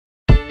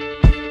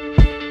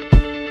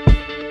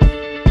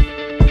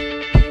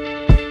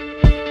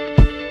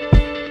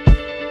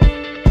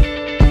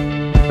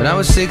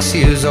was 6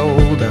 years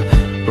old, I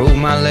broke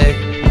my leg.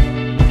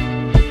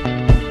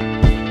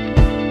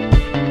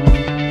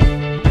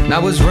 And I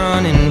was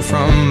running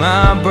from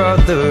my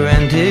brother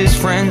and his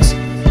friends,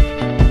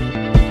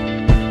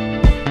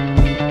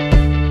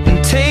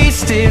 and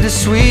tasted the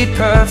sweet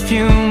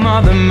perfume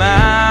of the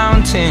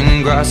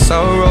mountain grass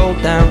I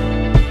rolled down.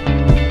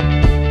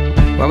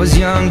 I was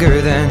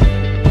younger then.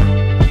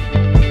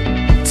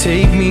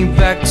 Take me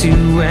back to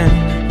when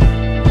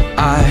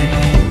I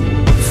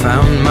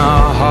found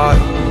my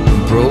heart,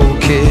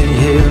 broke it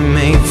here,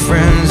 made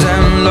friends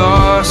and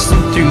lost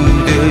them through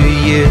the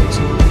years.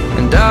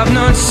 And I've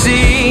not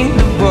seen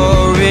the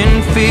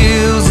boring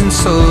fields in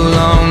so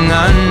long.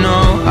 I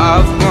know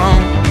I've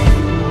grown,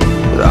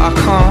 but I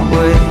can't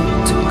wait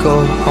to go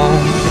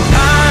home.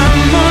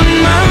 I'm on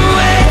my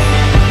way,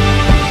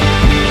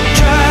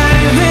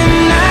 driving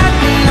at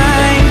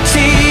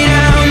 90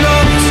 down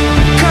those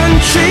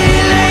country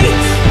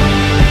lanes,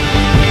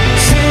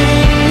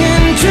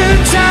 singing to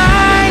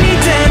Tiny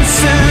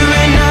Dancer,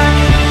 and I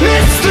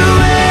miss the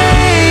way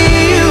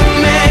you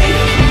make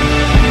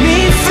me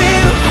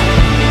feel.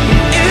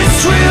 It's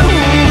real.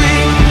 We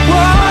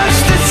watch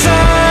the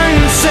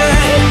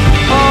sunset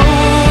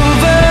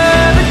over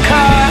the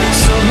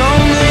castle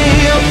lonely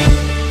hill.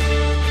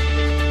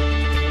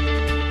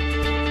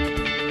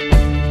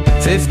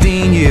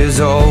 15 years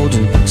old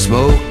and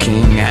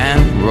smoking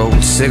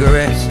hand-rolled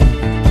cigarettes,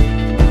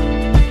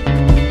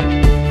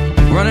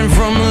 running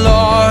from the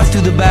law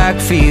through the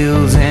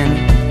backfields and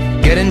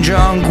getting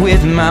drunk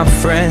with my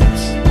friends.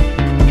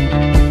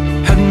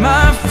 Had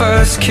my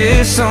first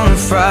kiss on a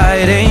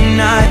Friday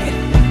night.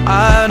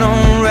 I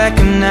don't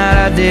reckon that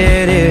I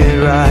did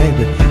it right,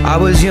 but I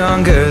was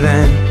younger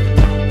then.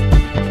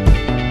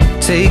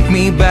 Take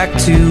me back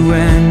to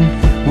when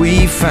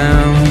we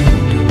found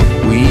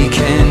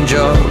weekend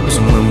jobs,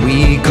 and when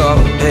we got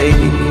paid,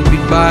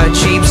 we'd buy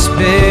cheap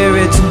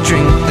spirits and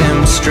drink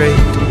them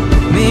straight.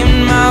 Me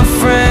and my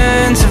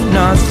friends have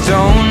not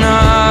thrown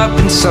up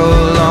in so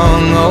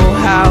long. Oh,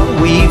 how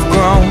we've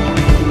grown,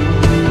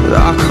 but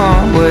I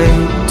can't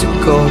wait to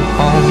go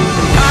home.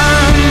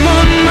 I'm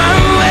on my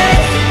way,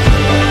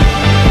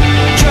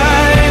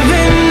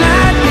 driving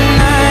at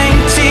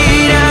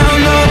 90 down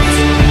those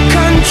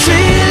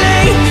country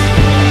lanes,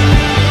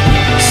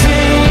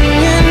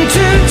 singing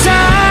to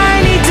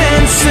Tiny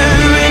Dancer,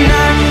 and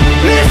I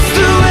miss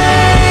the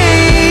way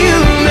you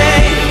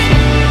make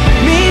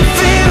me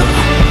feel.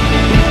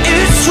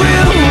 It's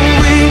real.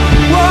 We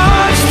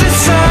watch the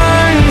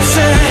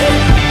sunset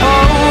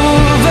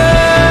over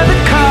the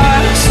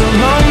castle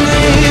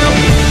lonely hill.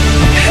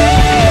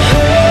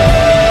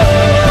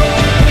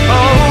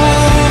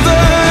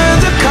 Over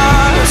the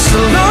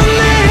castle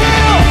lonely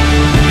hill.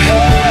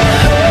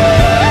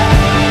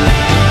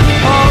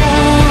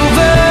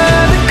 Over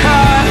the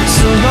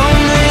castle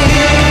lonely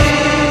hill.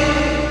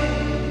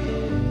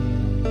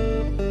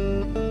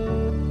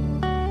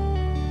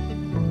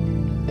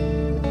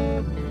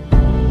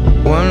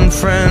 One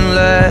friend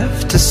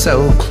left to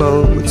sell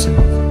clothes, and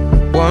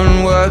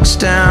one works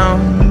down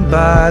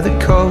by the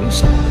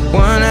coast.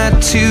 One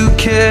had 2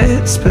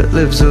 kids but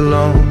lives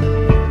alone.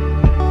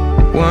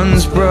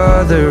 One's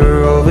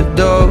brother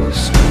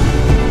overdosed.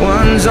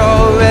 One's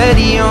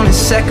already on his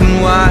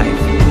second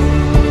wife.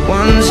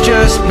 One's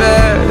just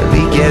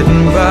barely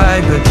getting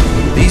by, but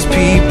these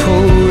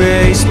people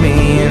raised me,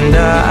 and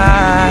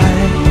I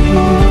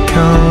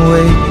can't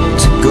wait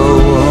to go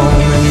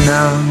home. And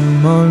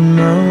I'm on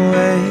my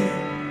way.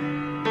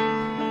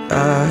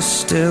 I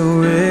still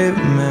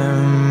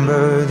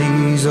remember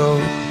these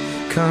old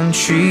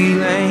country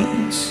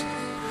lanes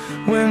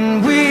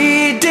when we